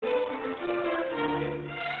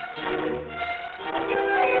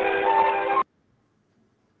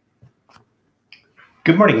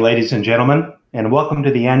Good morning, ladies and gentlemen, and welcome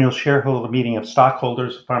to the annual shareholder meeting of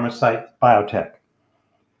stockholders of PharmaCyte Biotech.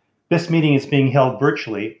 This meeting is being held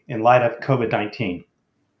virtually in light of COVID-19.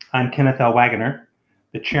 I'm Kenneth L. Wagoner,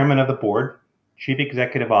 the Chairman of the Board, Chief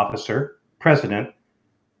Executive Officer, President,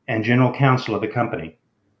 and General Counsel of the company.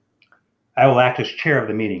 I will act as Chair of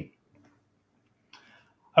the meeting.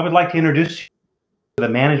 I would like to introduce you to the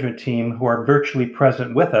management team who are virtually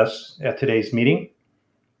present with us at today's meeting.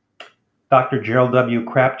 Dr. Gerald W.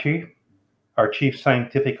 Crabtree, our Chief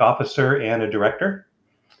Scientific Officer and a Director,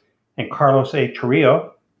 and Carlos A.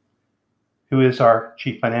 Trujillo, who is our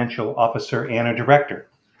Chief Financial Officer and a Director.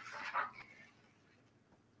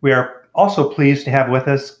 We are also pleased to have with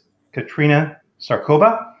us Katrina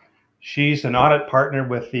Sarkova. She's an audit partner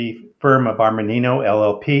with the firm of Armanino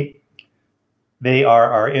LLP. They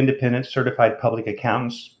are our independent certified public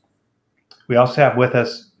accountants. We also have with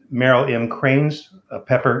us Merrill M. Cranes,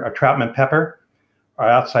 Troutman Pepper, our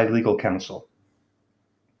outside legal counsel.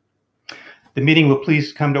 The meeting will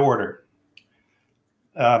please come to order.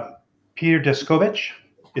 Peter Deskovich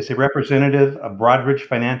is a representative of Broadridge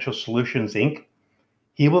Financial Solutions, Inc.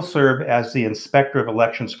 He will serve as the Inspector of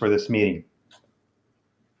Elections for this meeting.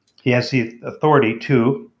 He has the authority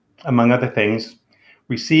to, among other things,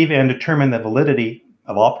 receive and determine the validity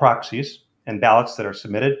of all proxies and ballots that are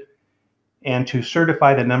submitted, and to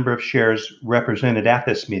certify the number of shares represented at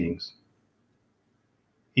this meeting.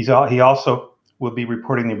 He also will be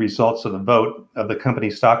reporting the results of the vote of the company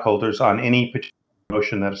stockholders on any particular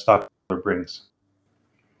motion that a stockholder brings.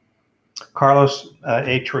 Carlos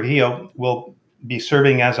A. Trujillo will be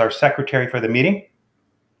serving as our secretary for the meeting.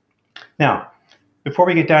 Now, before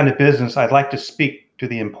we get down to business, I'd like to speak to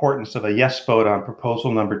the importance of a yes vote on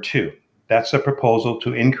proposal number 2. That's a proposal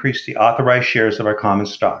to increase the authorized shares of our common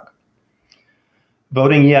stock.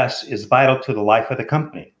 Voting yes is vital to the life of the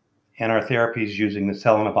company and our therapies using the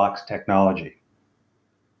cell-in-a-box technology.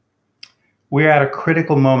 We are at a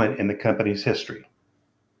critical moment in the company's history.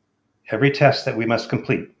 Every test that we must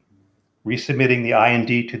complete, resubmitting the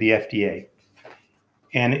IND to the FDA,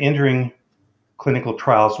 and entering clinical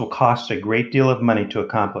trials will cost a great deal of money to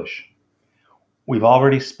accomplish. We've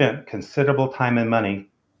already spent considerable time and money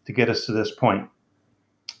to get us to this point.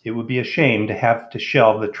 It would be a shame to have to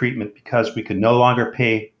shelve the treatment because we could no longer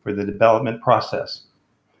pay for the development process,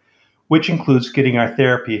 which includes getting our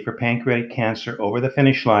therapy for pancreatic cancer over the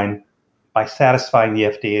finish line by satisfying the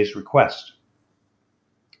FDA's request.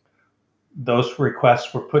 Those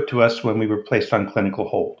requests were put to us when we were placed on clinical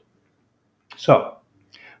hold. So,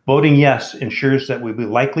 voting yes ensures that we will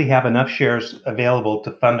likely have enough shares available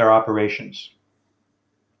to fund our operations.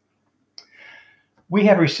 We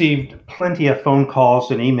have received plenty of phone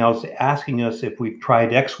calls and emails asking us if we've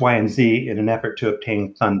tried X, Y, and Z in an effort to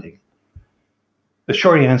obtain funding. The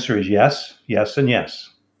short answer is yes, yes, and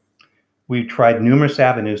yes. We've tried numerous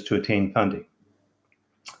avenues to attain funding.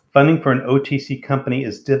 Funding for an OTC company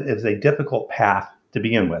is a difficult path to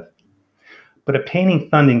begin with, but obtaining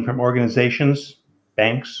funding from organizations,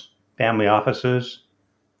 banks, family offices,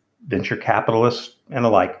 venture capitalists, and the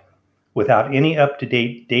like, without any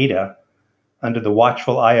up-to-date data under the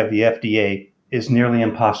watchful eye of the FDA is nearly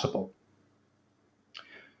impossible.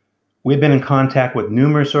 We've been in contact with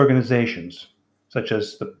numerous organizations, such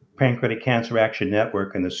as the Pancreatic Cancer Action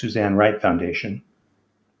Network and the Suzanne Wright Foundation,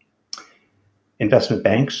 investment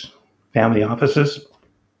banks, family offices,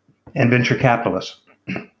 and venture capitalists.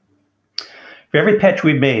 For every pitch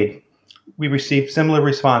we've made, we received similar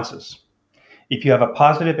responses. If you have a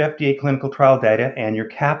positive FDA clinical trial data and your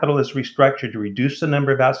capital is restructured to reduce the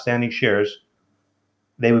number of outstanding shares,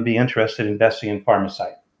 they would be interested in investing in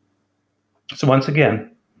PharmaCyte. So once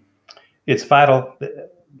again, it's vital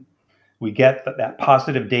that we get that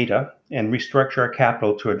positive data and restructure our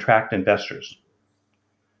capital to attract investors.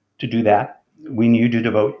 To do that, we need you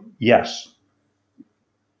to vote yes,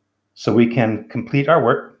 so we can complete our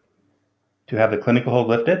work to have the clinical hold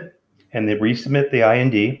lifted and then resubmit the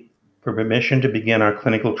IND for permission to begin our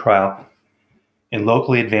clinical trial in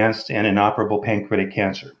locally advanced and inoperable pancreatic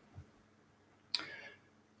cancer.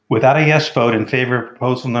 Without a yes vote in favor of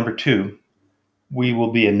proposal number 2, we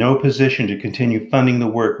will be in no position to continue funding the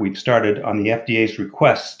work we've started on the FDA's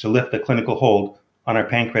request to lift the clinical hold on our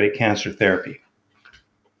pancreatic cancer therapy.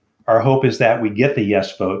 Our hope is that we get the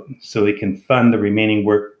yes vote so we can fund the remaining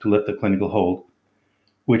work to lift the clinical hold,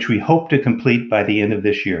 which we hope to complete by the end of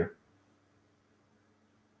this year.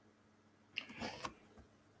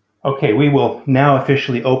 Okay, we will now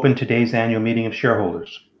officially open today's annual meeting of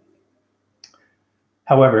shareholders.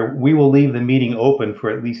 However, we will leave the meeting open for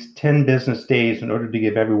at least 10 business days in order to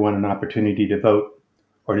give everyone an opportunity to vote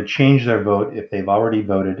or to change their vote if they've already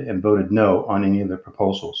voted and voted no on any of the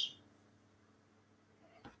proposals.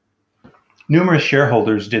 Numerous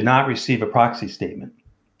shareholders did not receive a proxy statement.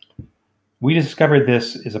 We discovered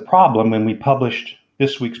this is a problem when we published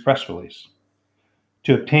this week's press release.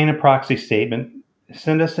 To obtain a proxy statement,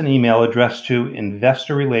 send us an email addressed to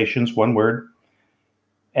investorrelations, one word,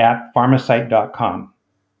 at PharmaCyte.com.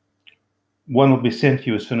 One will be sent to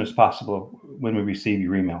you as soon as possible when we receive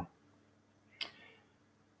your email.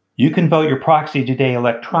 You can vote your proxy today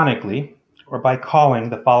electronically or by calling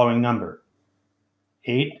the following number,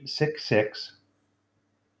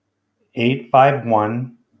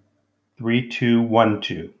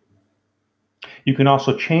 866-851-3212. You can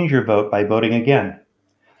also change your vote by voting again.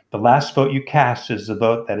 The last vote you cast is the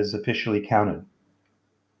vote that is officially counted.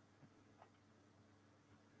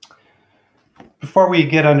 Before we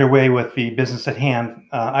get underway with the business at hand,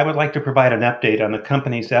 I would like to provide an update on the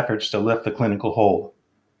company's efforts to lift the clinical hold.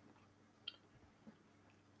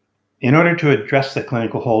 In order to address the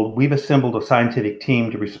clinical hold, we've assembled a scientific team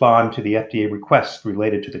to respond to the FDA requests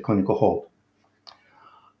related to the clinical hold.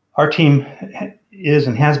 Our team is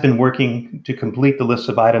and has been working to complete the list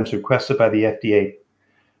of items requested by the FDA,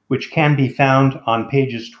 which can be found on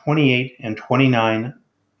pages 28 and 29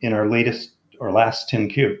 in our last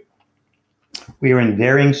 10Q. We are in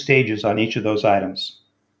varying stages on each of those items.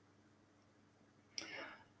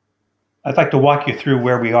 I'd like to walk you through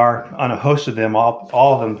where we are on a host of them, all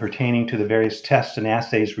of them pertaining to the various tests and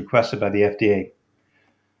assays requested by the FDA.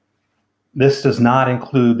 This does not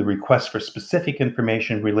include the request for specific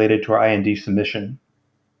information related to our IND submission.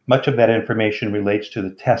 Much of that information relates to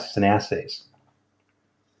the tests and assays.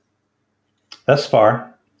 Thus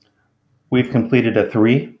far, we've completed a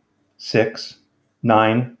 3, 6,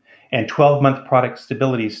 9, and 12-month product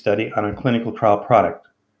stability study on our clinical trial product,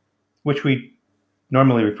 which we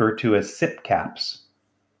normally refer to as SIP caps.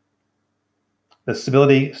 The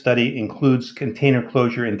stability study includes container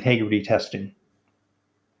closure integrity testing.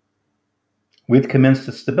 We've commenced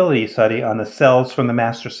a stability study on the cells from the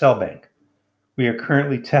master cell bank. We are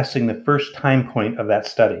currently testing the first time point of that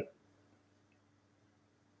study.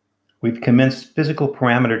 We've commenced physical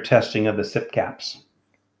parameter testing of the SIP caps.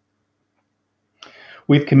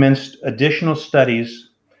 We've commenced additional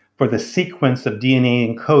studies for the sequence of DNA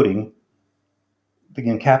encoding the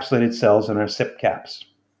encapsulated cells in our SIP caps.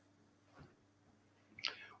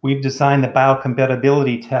 We've designed the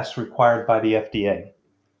biocompatibility tests required by the FDA.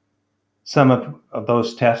 Some of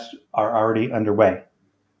those tests are already underway.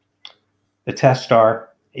 The tests are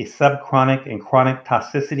a subchronic and chronic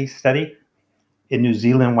toxicity study in New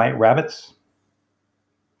Zealand white rabbits,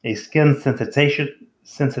 a skin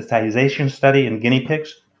sensitization study in guinea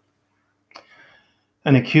pigs,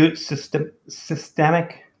 an acute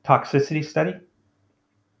systemic toxicity study,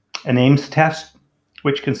 an Ames test,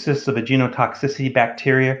 which consists of a genotoxicity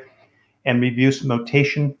bacteria and reviews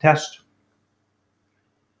mutation test,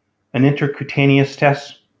 an intercutaneous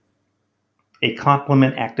test, a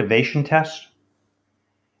complement activation test,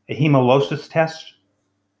 a hemolysis test,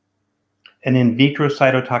 an in vitro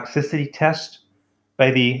cytotoxicity test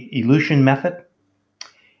by the elution method,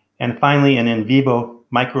 and finally an in vivo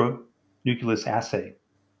micronucleus assay.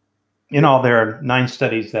 In all, there are 9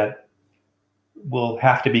 studies that will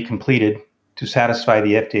have to be completed to satisfy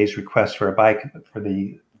the FDA's request for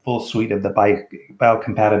the full suite of the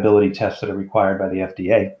biocompatibility tests that are required by the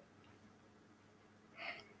FDA.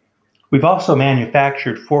 We've also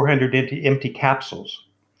manufactured 400 empty capsules.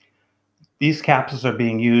 These capsules are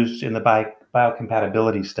being used in the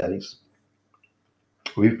biocompatibility studies.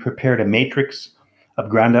 We've prepared a matrix of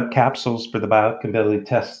ground-up capsules for the biocompatibility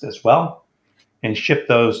tests as well, and shipped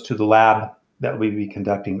those to the lab that will be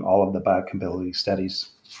conducting all of the biocompatibility studies.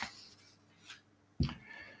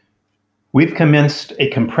 We've commenced a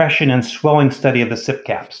compression and swelling study of the SIP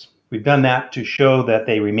caps. We've done that to show that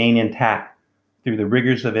they remain intact through the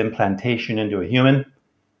rigors of implantation into a human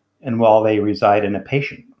and while they reside in a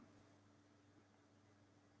patient.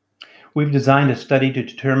 We've designed a study to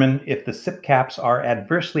determine if the SIP caps are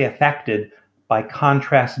adversely affected by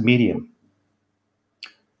contrast medium.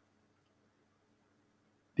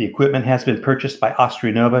 The equipment has been purchased by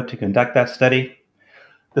AstraZeneca to conduct that study.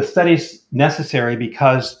 The study's necessary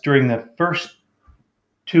because during the first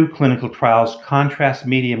 2 clinical trials, contrast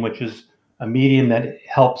medium, which is a medium that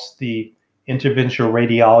helps the interventional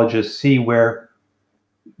radiologist see where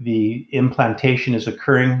the implantation is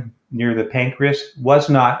occurring near the pancreas, was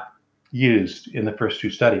not used in the first 2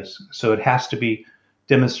 studies. So it has to be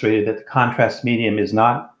demonstrated that the contrast medium is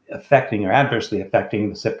not affecting or adversely affecting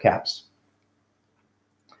the SIP caps.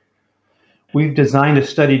 We've designed a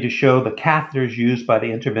study to show the catheters used by the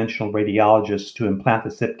interventional radiologists to implant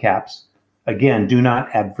the SIP caps, again, do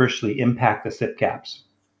not adversely impact the SIP caps.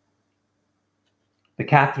 The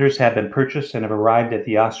catheters have been purchased and have arrived at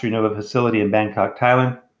the AstraZeneca facility in Bangkok,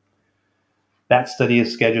 Thailand. That study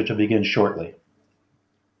is scheduled to begin shortly.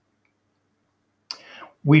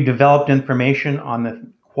 We developed information on the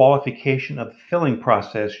qualification of the filling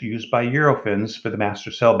process used by Eurofins for the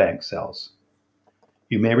master cell bank cells.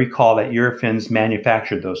 You may recall that Eurofins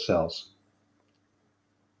manufactured those cells.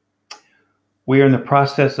 We are in the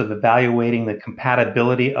process of evaluating the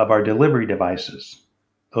compatibility of our delivery devices.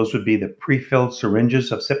 Those would be the pre-filled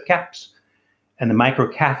syringes of SIP caps and the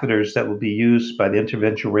microcatheters that will be used by the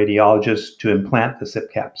interventional radiologist to implant the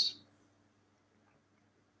SIP caps.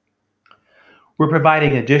 We're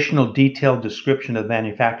providing additional detailed description of the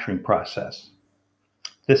manufacturing process.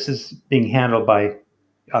 This is being handled by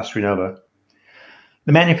AstraZeneca.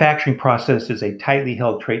 The manufacturing process is a tightly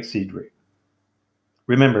held trade secret.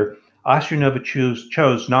 Remember, AstraZeneca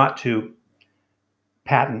chose not to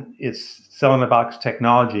patent its cell-in-a-box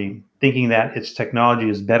technology, thinking that its technology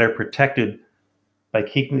is better protected by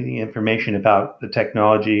keeping the information about the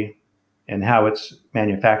technology and how it's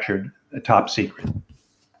manufactured a top secret.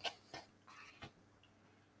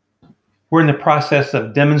 We're in the process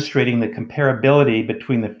of demonstrating the comparability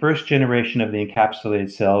between the first generation of the encapsulated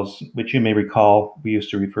cells, which you may recall we used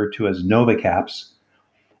to refer to as NovaCaps,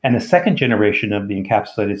 and the second generation of the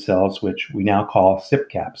encapsulated cells, which we now call SIP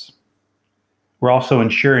caps. We're also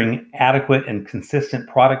ensuring adequate and consistent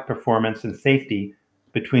product performance and safety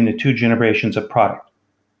between the two generations of product.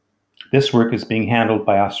 This work is being handled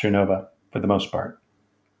by AstraZeneca for the most part.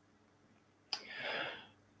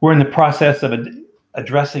 We're in the process of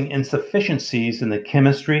addressing insufficiencies in the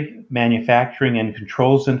chemistry, manufacturing, and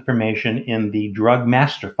controls information in the drug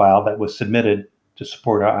master file that was submitted to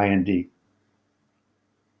support our IND.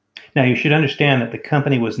 Now, you should understand that the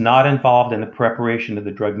company was not involved in the preparation of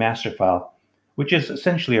the drug master file, which is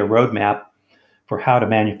essentially a roadmap for how to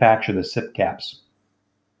manufacture the SIP caps.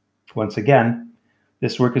 Once again,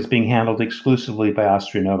 this work is being handled exclusively by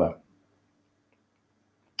AstraZeneca.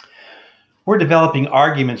 We're developing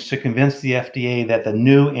arguments to convince the FDA that the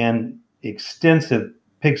new and extensive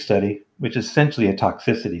pig study, which is essentially a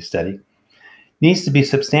toxicity study, needs to be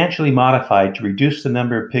substantially modified to reduce the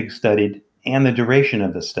number of pigs studied and the duration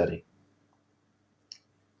of the study.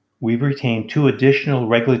 We've retained 2 additional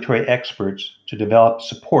regulatory experts to develop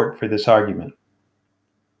support for this argument.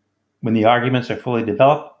 When the arguments are fully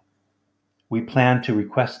developed, we plan to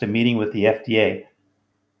request a meeting with the FDA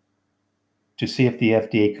to see if the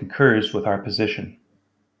FDA concurs with our position.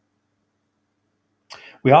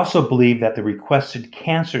 We also believe that the requested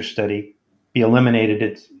cancer study be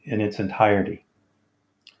eliminated in its entirety.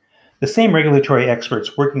 The same regulatory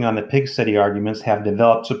experts working on the pig study arguments have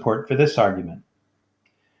developed support for this argument.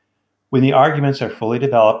 When the arguments are fully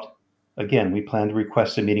developed, again, we plan to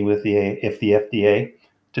request a meeting with the FDA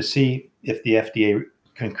to see if the FDA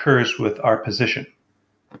concurs with our position.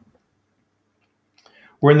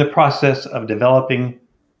 We're in the process of developing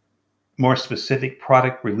more specific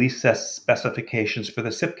product release specifications for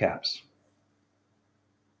the SIP caps.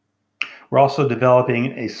 We're also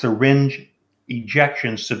developing a syringe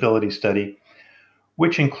ejection stability study,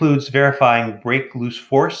 which includes verifying break loose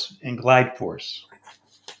force and glide force.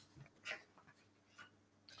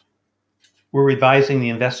 We're revising the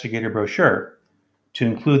investigator brochure to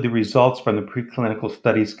include the results from the preclinical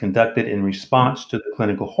studies conducted in response to the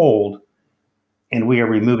clinical hold, and we are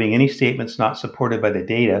removing any statements not supported by the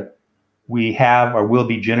data we have or will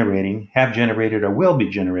be generating, have generated or will be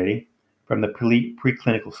generating from the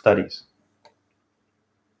preclinical studies.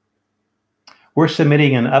 We're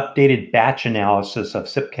submitting an updated batch analysis of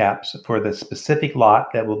SIP caps for the specific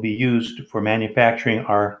lot that will be used for manufacturing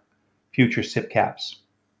our future SIP caps.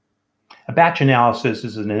 A batch analysis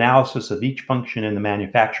is an analysis of each function in the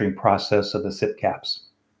manufacturing process of the SIP caps.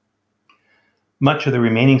 Much of the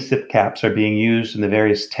remaining SIP caps are being used in the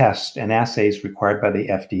various tests and assays required by the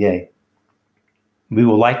FDA. We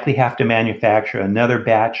will likely have to manufacture another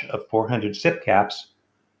batch of 400 SIP caps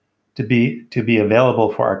to be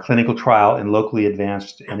available for our clinical trial in locally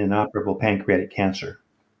advanced and inoperable pancreatic cancer.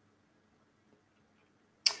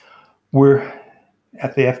 We're,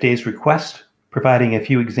 at the FDA's request, providing a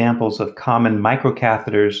few examples of common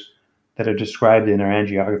microcatheters that are described in our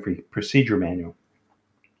angiography procedure manual.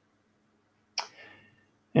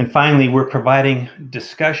 And finally, we're providing a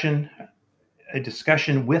discussion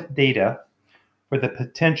with data for the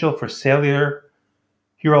potential for cellular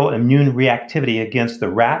humoral immune reactivity against the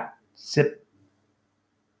rat SIP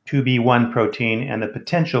 2B1 protein and the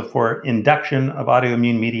potential for induction of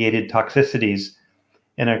autoimmune-mediated toxicities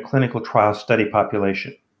in a clinical trial study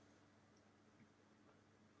population.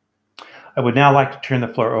 I would now like to turn the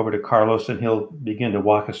floor over to Carlos, and he'll begin to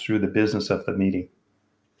walk us through the business of the meeting.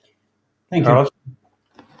 Thank Carlos? you.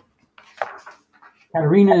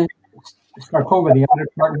 Katerina Starkova, the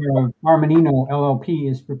audit partner of Armanino LLP,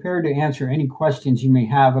 is prepared to answer any questions you may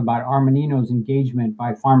have about Armanino's engagement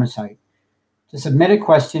by PharmaCyte. To submit a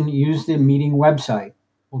question, use the meeting website.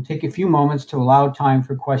 We'll take a few moments to allow time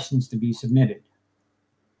for questions to be submitted.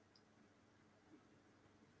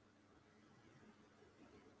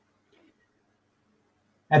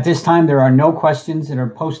 At this time, there are no questions that are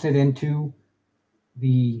posted into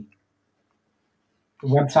the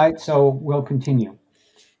website, so we'll continue.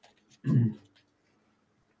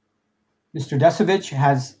 Mr. Desovich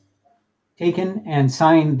has taken and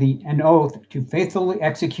signed an oath to faithfully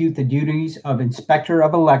execute the duties of Inspector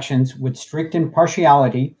of Elections with strict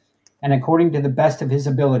impartiality and according to the best of his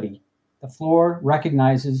ability. The floor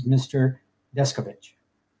recognizes Mr. Deskovich.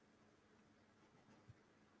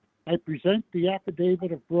 I present the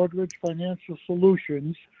affidavit of Broadridge Financial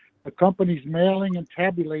Solutions, the company's mailing and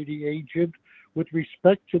tabulating agent, with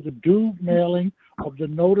respect to the due mailing of the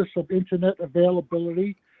notice of internet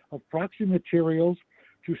availability of proxy materials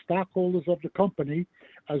to stockholders of the company,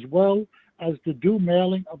 as well as the due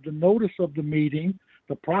mailing of the notice of the meeting,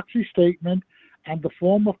 the proxy statement, and the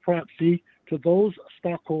form of proxy to those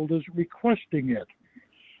stockholders requesting it.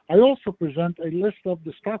 I also present a list of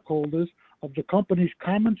the stockholders of the company's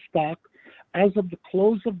common stock as of the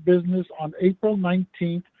close of business on April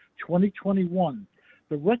 19th, 2021,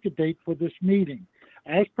 the record date for this meeting,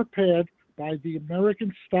 as prepared by the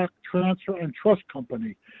American Stock Transfer and Trust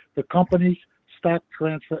Company, the company's stock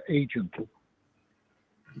transfer agent.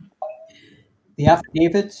 The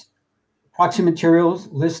affidavits, proxy materials,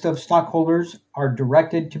 list of stockholders are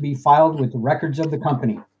directed to be filed with the records of the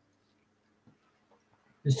company.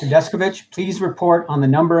 Mr. Deskovich, please report on the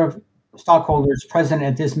number of stockholders present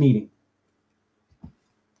at this meeting.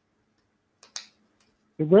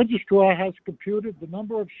 The registrar has computed the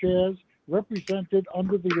number of shares represented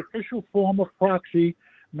under the official form of proxy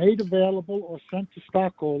made available or sent to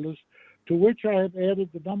stockholders, to which I have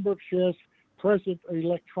added the number of shares present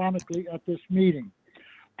electronically at this meeting.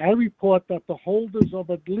 I report that the holders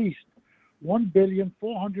of at least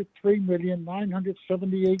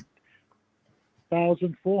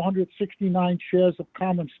 1,403,978,469 shares of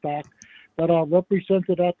common stock that are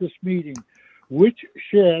represented at this meeting, which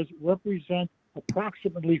shares represent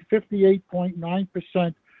approximately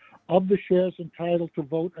 58.9% of the shares entitled to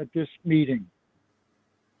vote at this meeting.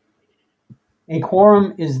 A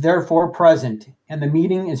quorum is therefore present, and the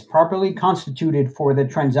meeting is properly constituted for the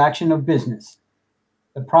transaction of business.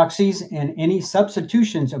 The proxies and any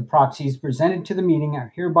substitutions of proxies presented to the meeting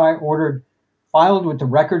are hereby ordered filed with the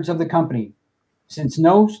records of the company. Since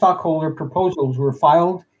no stockholder proposals were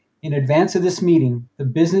filed in advance of this meeting, the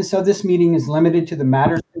business of this meeting is limited to the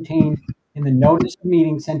matters contained in the notice of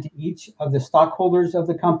meeting sent to each of the stockholders of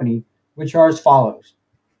the company, which are as follows.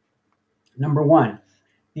 Number one,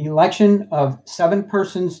 the election of 7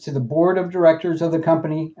 persons to the board of directors of the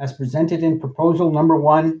company as presented in proposal number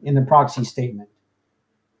 1 in the proxy statement.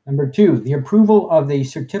 Number 2, the approval of the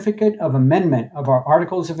certificate of amendment of our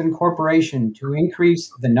articles of incorporation to increase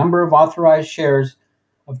the number of authorized shares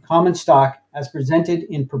of common stock as presented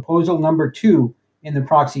in proposal number 2 in the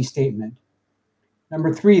proxy statement.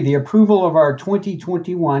 Number 3, the approval of our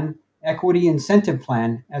 2021 equity incentive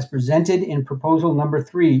plan as presented in proposal number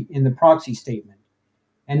 3 in the proxy statement.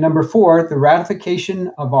 And number 4, the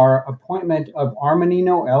ratification of our appointment of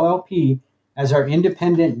Armanino LLP as our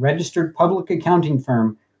independent registered public accounting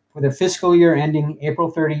firm for the fiscal year ending April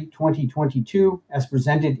 30, 2022, as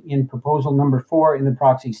presented in proposal number 4 in the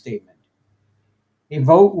proxy statement. A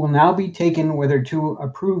vote will now be taken whether to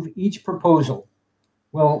approve each proposal.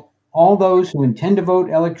 Will all those who intend to vote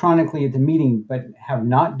electronically at the meeting but have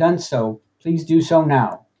not done so, please do so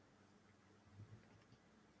now.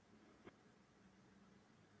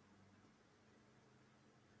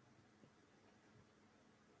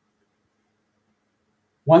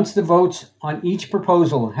 Once the votes on each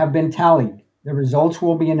proposal have been tallied, the results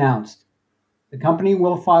will be announced. The company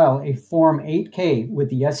will file a Form 8-K with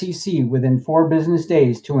the SEC within 4 business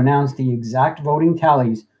days to announce the exact voting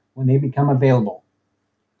tallies when they become available.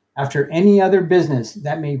 After any other business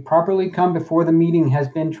that may properly come before the meeting has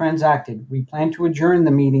been transacted, we plan to adjourn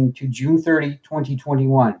the meeting to June 30,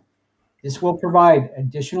 2021. This will provide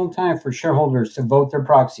additional time for shareholders to vote their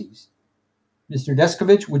proxies. Mr.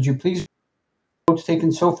 Deskovich, would you please votes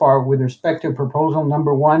taken so far with respect to proposal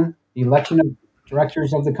number 1, the election of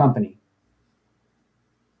directors of the company.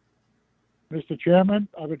 Mr. Chairman,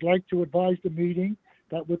 I would like to advise the meeting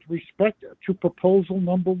that with respect to proposal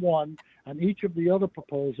number 1 and each of the other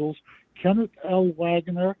proposals, Kenneth L.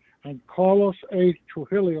 Wagner and Carlos A.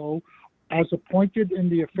 Trujillo, as appointed in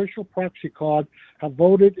the official proxy card, have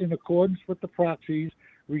voted in accordance with the proxies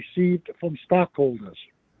received from stockholders.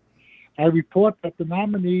 I report that the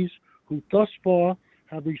nominees who thus far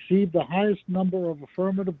have received the highest number of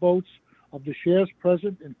affirmative votes of the shares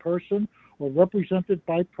present in person or represented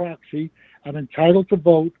by proxy and entitled to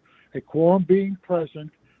vote, a quorum being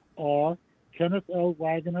present, are Kenneth L.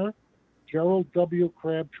 Wagner, Gerald W.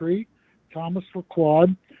 Crabtree, Thomas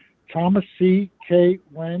LaClaude, Thomas C. K.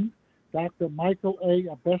 Nguyen, Dr. Michael A.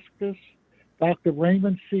 Abescus, Dr.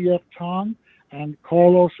 Raymond C. F. Tong, and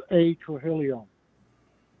Carlos A. Trujillo.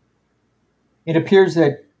 It appears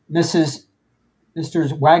that Mrs.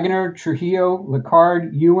 Mr. Wagner, Trujillo,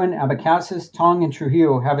 Licard, Ewan, Abacassis, Tong, and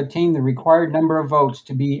Trujillo have attained the required number of votes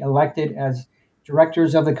to be elected as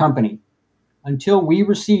directors of the company. Until we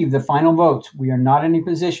receive the final votes, we are not in a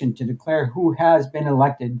position to declare who has been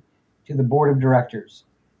elected to the board of directors.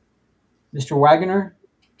 Mr. Wagner,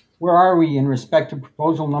 where are we in respect to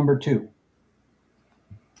proposal number 2?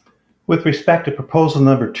 With respect to proposal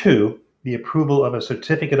number 2, the approval of a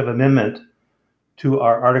certificate of amendment to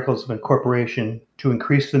our articles of incorporation to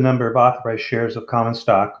increase the number of authorized shares of common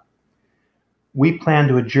stock, we plan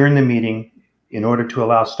to adjourn the meeting in order to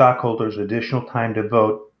allow stockholders additional time to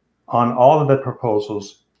vote on all of the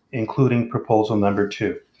proposals, including proposal number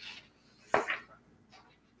 2.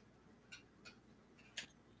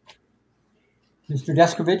 Mr.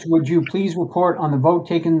 Deskovich, would you please report on the vote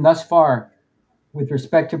taken thus far with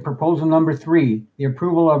respect to proposal number 3, the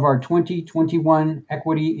approval of our 2021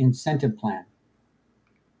 Equity Incentive Plan?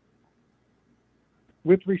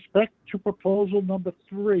 With respect to proposal number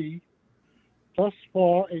 3, thus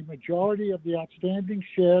far, a majority of the outstanding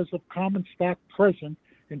shares of common stock present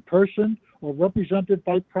in person or represented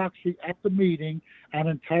by proxy at the meeting and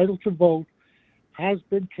entitled to vote has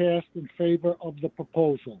been cast in favor of the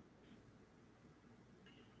proposal.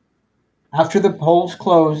 After the polls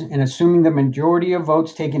close and assuming the majority of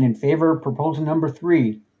votes taken in favor of proposal number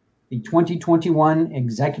 3, the 2021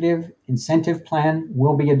 Executive Incentive Plan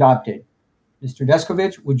will be adopted. Mr.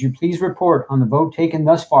 Deskovich, would you please report on the vote taken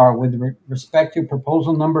thus far with respect to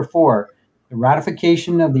proposal number 4, the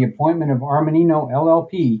ratification of the appointment of Armanino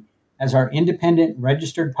LLP as our independent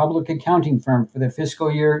registered public accounting firm for the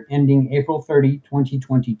fiscal year ending April 30,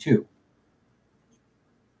 2022?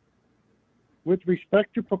 With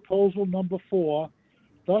respect to proposal number 4,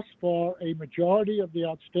 thus far, a majority of the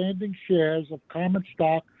outstanding shares of common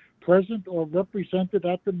stock present or represented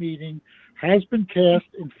at the meeting has been cast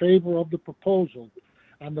in favor of the proposal,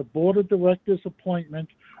 and the Board of Directors' appointment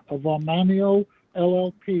of Armanino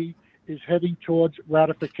LLP is heading towards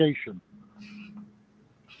ratification.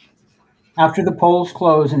 After the polls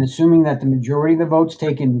close and assuming that the majority of the votes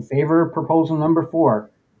taken in favor of proposal number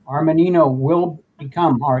 4, Armanino will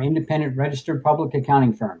become our independent registered public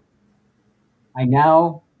accounting firm. I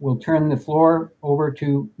now will turn the floor over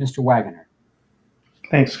to Mr. Wagner.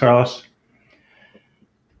 Thanks, Carlos.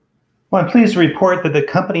 Well, I'm pleased to report that the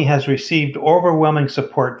company has received overwhelming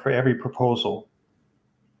support for every proposal.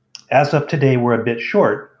 As of today, we're a bit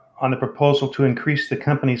short on the proposal to increase the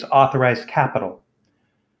company's authorized capital.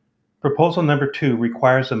 Proposal number 2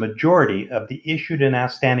 requires a majority of the issued and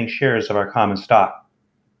outstanding shares of our common stock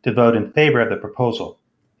to vote in favor of the proposal,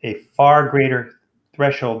 a far greater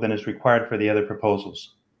threshold than is required for the other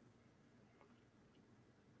proposals.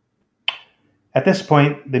 At this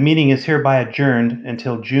point, the meeting is hereby adjourned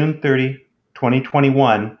until June 30,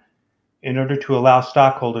 2021, in order to allow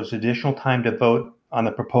stockholders additional time to vote on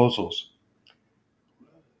the proposals.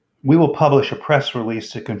 We will publish a press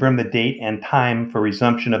release to confirm the date and time for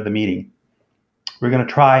resumption of the meeting. We're going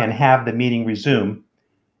to try and have the meeting resume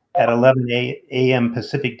at 11 a.m.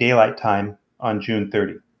 Pacific Daylight Time on June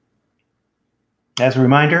 30. As a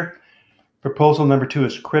reminder, proposal number 2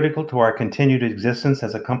 is critical to our continued existence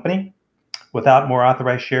as a company. Without more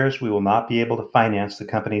authorized shares, we will not be able to finance the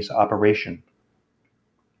company's operation.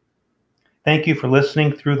 Thank you for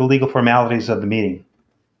listening through the legal formalities of the meeting.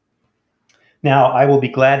 Now, I will be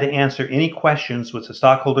glad to answer any questions which the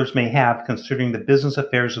stockholders may have concerning the business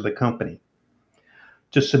affairs of the company.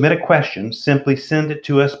 To submit a question, simply send it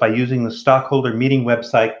to us by using the stockholder meeting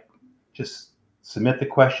website. Just submit the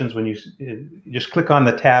questions when you just click on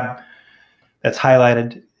the tab that's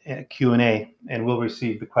highlighted Q&A, and we'll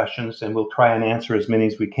receive the questions and we'll try and answer as many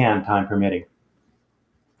as we can, time permitting.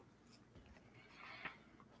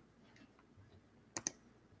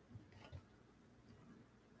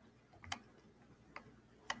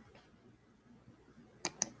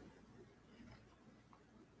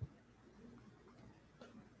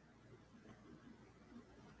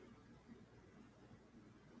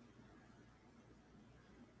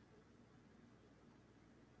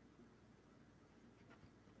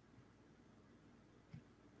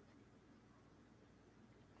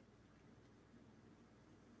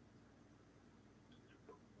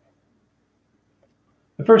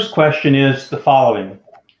 The first question is the following.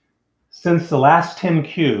 Since the last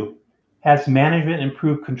 10Q, has management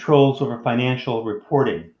improved controls over financial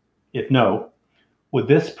reporting? If no, would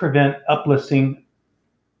this prevent uplisting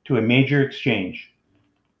to a major exchange?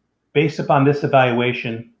 Based upon this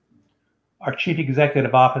evaluation, our Chief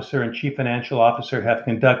Executive Officer and Chief Financial Officer have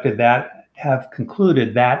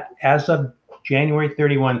concluded that as of January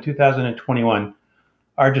 31, 2021,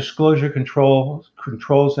 our disclosure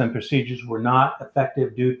controls and procedures were not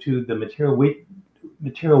effective due to the material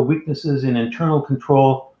weaknesses in internal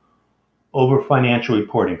control over financial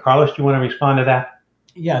reporting. Carlos, do you want to respond to that?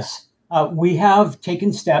 Yes, we have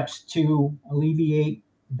taken steps to alleviate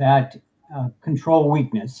that control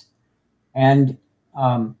weakness. And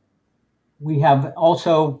we have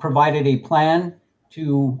also provided a plan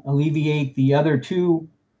to alleviate the other two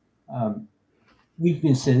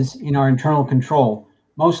weaknesses in our internal control,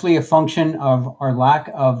 mostly a function of our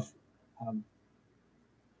lack of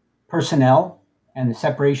personnel and the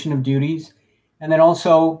separation of duties, and then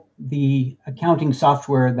also the accounting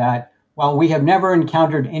software that, while we have never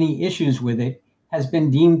encountered any issues with it, has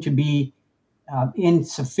been deemed to be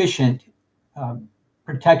insufficient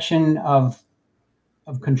protection of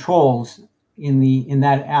controls in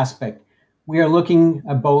that aspect. We are looking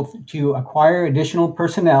both to acquire additional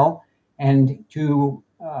personnel and to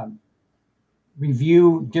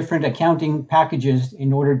review different accounting packages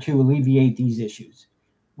in order to alleviate these issues.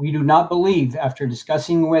 We do not believe, after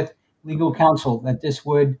discussing with legal counsel, that this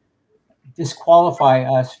would disqualify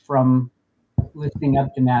us from listing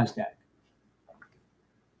up to NASDAQ.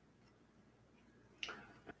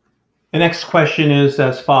 The next question is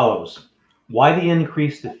as follows. Why the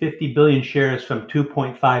increase to 50 billion shares from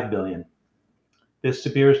 2.5 billion? This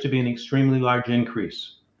appears to be an extremely large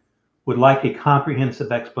increase. Would like a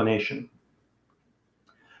comprehensive explanation.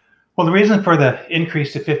 Well, the reason for the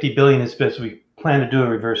increase to 50 billion is because we plan to do a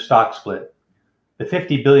reverse stock split. The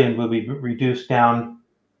 50 billion will be reduced down,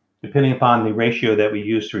 depending upon the ratio that we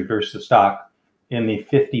use to reverse the stock, in the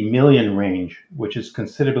 50 million range, which is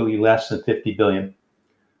considerably less than 50 billion.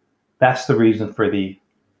 That's the reason for the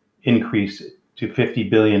increase to 50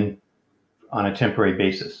 billion on a temporary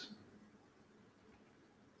basis.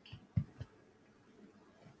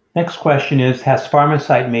 Next question is, has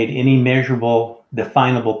PharmaCyte made any measurable,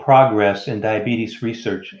 definable progress in diabetes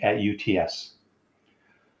research at UTS?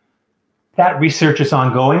 That research is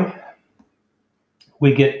ongoing.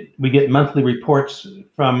 We get monthly reports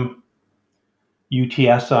from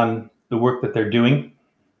UTS on the work that they're doing.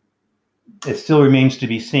 It still remains to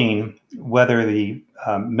be seen whether the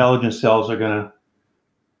Melogen cells are going to,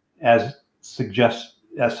 as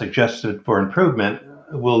suggested for improvement,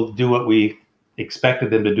 will do what we expected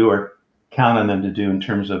them to do or count on them to do in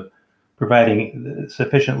terms of providing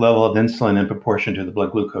sufficient level of insulin in proportion to the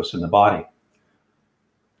blood glucose in the body.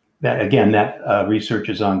 That research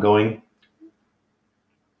is ongoing.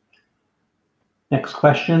 Next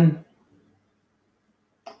question.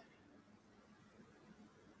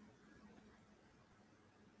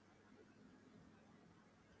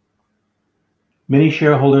 Many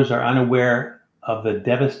shareholders are unaware of the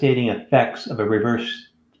devastating effects of a reverse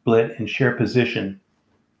split in share position.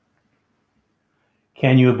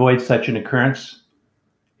 Can you avoid such an occurrence?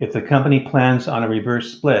 If the company plans on a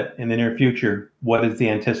reverse split in the near future, what is the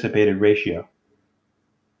anticipated ratio?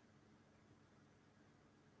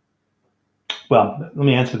 Well, let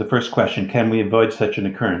me answer the first question. Can we avoid such an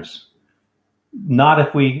occurrence? Not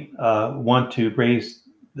if we want to raise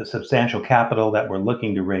the substantial capital that we're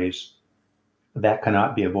looking to raise. That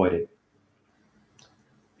cannot be avoided.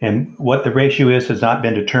 And what the ratio is has not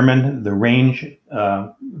been determined. The range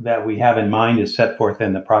that we have in mind is set forth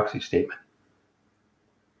in the proxy statement.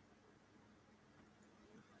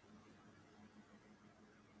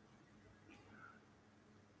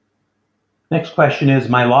 Next question is,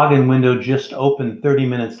 my login window just opened 30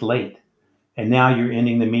 minutes late, and now you're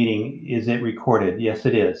ending the meeting. Is it recorded? Yes,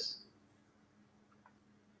 it is.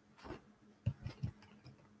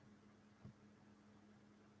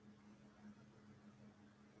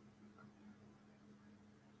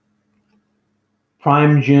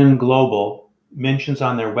 PrimeGen Global mentions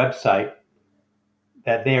on their website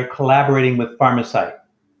that they are collaborating with PharmaCyte.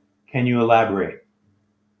 Can you elaborate?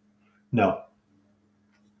 No.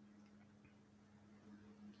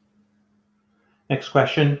 Next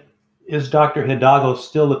question. Is Dr. Hidalgo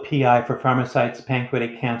still the PI for PharmaCyte's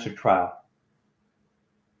pancreatic cancer trial?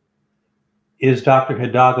 Is Dr.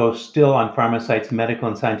 Hidalgo still on PharmaCyte's medical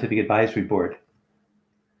and scientific advisory board?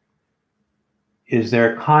 Is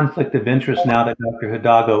there a conflict of interest now that Dr.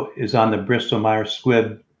 Hidalgo is on the Bristol Myers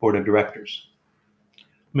Squibb board of directors?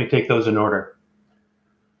 Let me take those in order.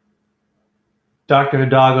 Dr.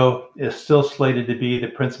 Hidalgo is still slated to be the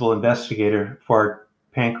principal investigator for our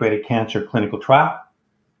pancreatic cancer clinical trial.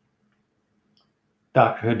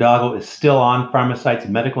 Dr. Hidalgo is still on PharmaCyte's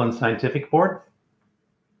medical and scientific board.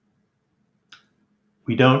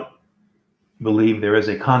 We don't believe there is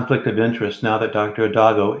a conflict of interest now that Dr.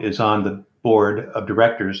 Hidalgo is on the board of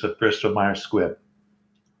directors of Bristol Myers Squibb.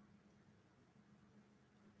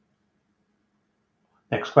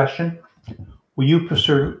 Next question. Will you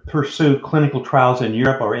pursue clinical trials in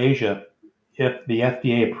Europe or Asia if the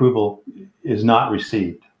FDA approval is not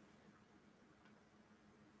received?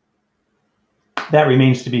 That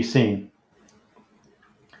remains to be seen.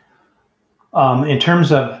 In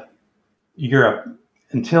terms of Europe,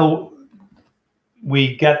 until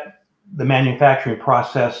we get the manufacturing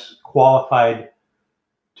process qualified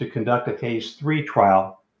to conduct a phase 3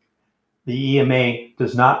 trial, the EMA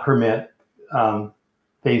does not permit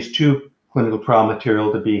phase 2 clinical trial material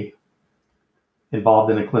to be involved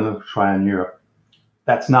in a clinical trial in Europe.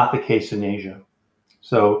 That's not the case in Asia.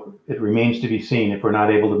 So it remains to be seen if we're not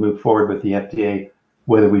able to move forward with the FDA,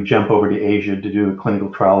 whether we jump over to Asia to do a clinical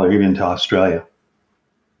trial or even to Australia.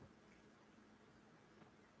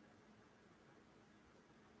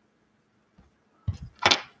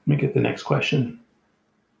 Let me get the next question.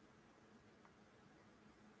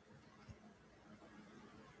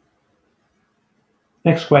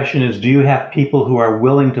 Next question is, do you have people who are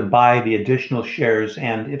willing to buy the additional shares,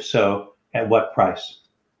 and if so, at what price?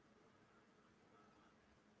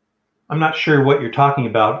 I'm not sure what you're talking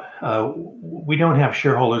about. We don't have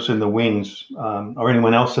shareholders in the wings or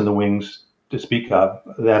anyone else in the wings to speak of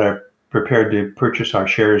that are prepared to purchase our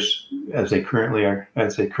shares as they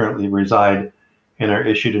currently reside in our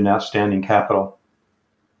issued and outstanding capital.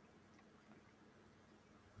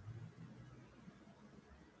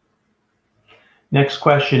 Next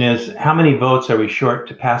question is, how many votes are we short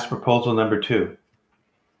to pass proposal number 2?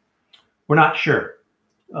 We're not sure.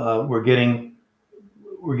 We're getting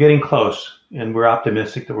close, and we're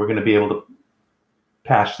optimistic that we're going to be able to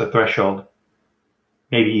pass the threshold,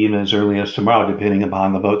 maybe even as early as tomorrow, depending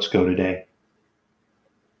upon the votes go today.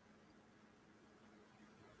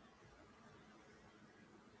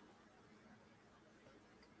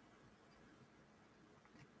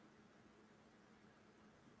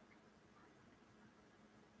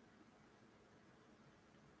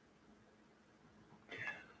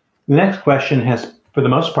 The next question has, for the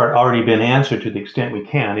most part, already been answered to the extent we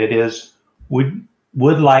can. It is, would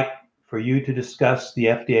like for you to discuss the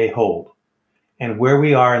FDA hold and where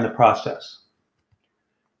we are in the process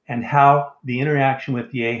and how the interaction with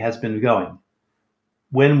the FDA has been going.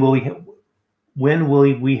 When will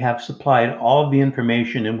we have supplied all of the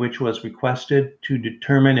information in which was requested to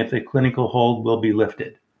determine if the clinical hold will be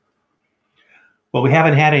lifted? Well, we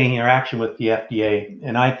haven't had any interaction with the FDA,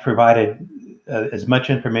 and I've provided as much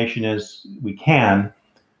information as we can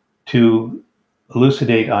to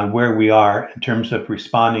elucidate on where we are in terms of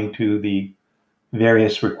responding to the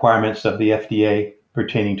various requirements of the FDA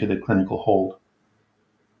pertaining to the clinical hold.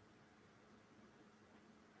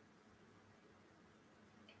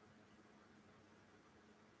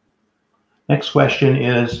 Next question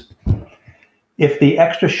is, if the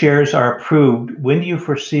extra shares are approved, when do you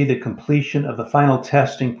foresee the completion of the final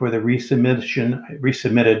testing for the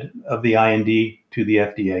resubmitted of the IND to the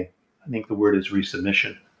FDA? I think the word is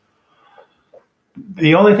resubmission.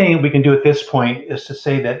 The only thing we can do at this point is to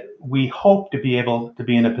say that we hope to be able to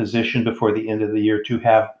be in a position before the end of the year to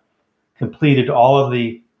have completed all of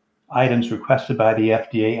the items requested by the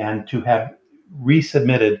FDA and to have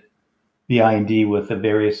resubmitted the IND with the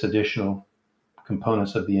various additional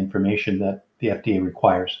components of the information that the FDA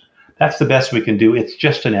requires. That's the best we can do. It's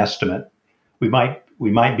just an estimate. We might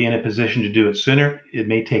be in a position to do it sooner. It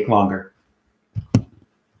may take longer.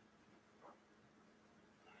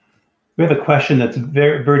 We have a question that's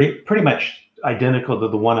pretty much identical to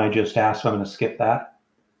the one I just asked, so I'm going to skip that.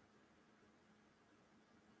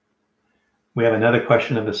 We have another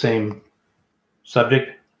question of the same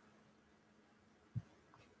subject.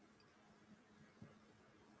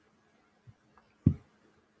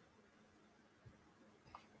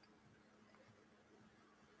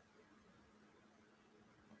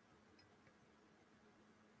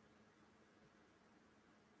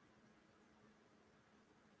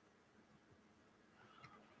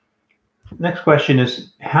 Next question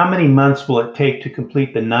is, how many months will it take to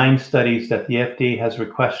complete the 9 studies that the FDA has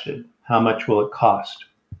requested? How much will it cost?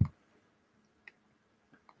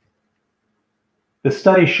 The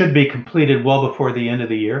study should be completed well before the end of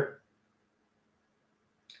the year.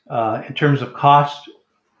 In terms of cost,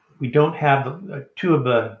 we don't have 2 of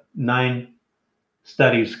the 9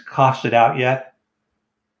 studies costed out yet.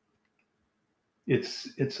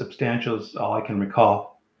 it's substantial is all I can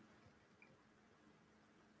recall.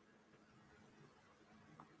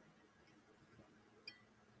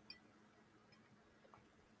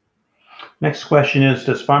 Next question is,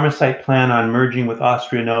 does PharmaCyte plan on merging with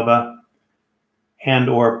AustriaNova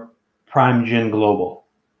and/or PrimeGen Global?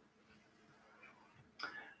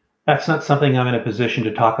 That's not something I'm in a position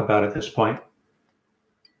to talk about at this point.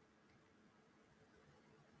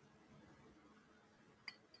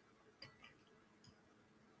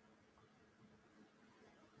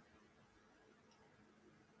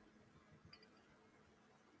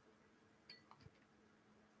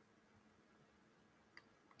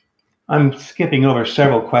 I'm skipping over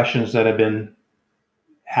several questions that have been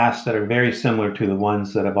asked that are very similar to the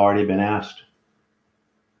ones that have already been asked.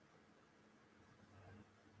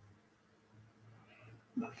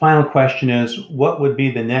 The final question is, what would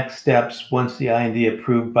be the next steps once the IND is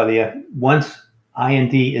approved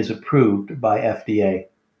by FDA?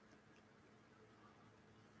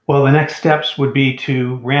 Well, the next steps would be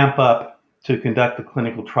to ramp up to conduct the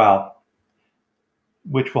clinical trial,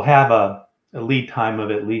 which will have a lead time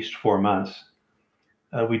of at least 4 months.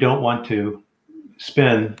 We don't want to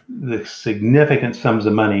spend the significant sums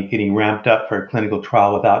of money getting ramped up for a clinical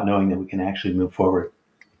trial without knowing that we can actually move forward.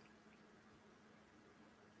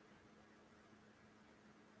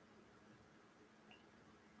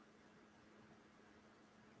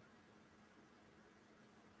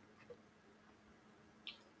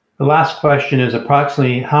 The last question is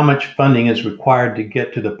approximately how much funding is required to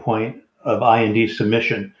get to the point of IND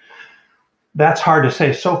submission? That's hard to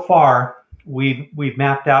say. So far, we've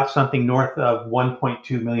mapped out something north of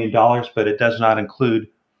 $1.2 million, but it does not include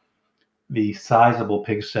the sizable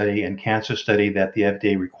pig study and cancer study that the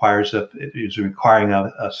FDA is requiring of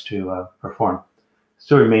us to perform.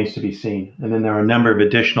 Still remains to be seen. And then there are a number of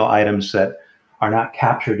additional items that are not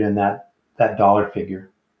captured in that dollar figure.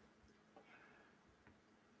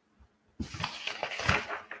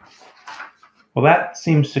 Well, that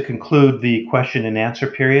seems to conclude the question and answer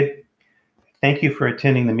period. Thank you for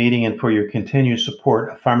attending the meeting and for your continued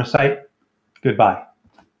support of PharmaCyte. Goodbye.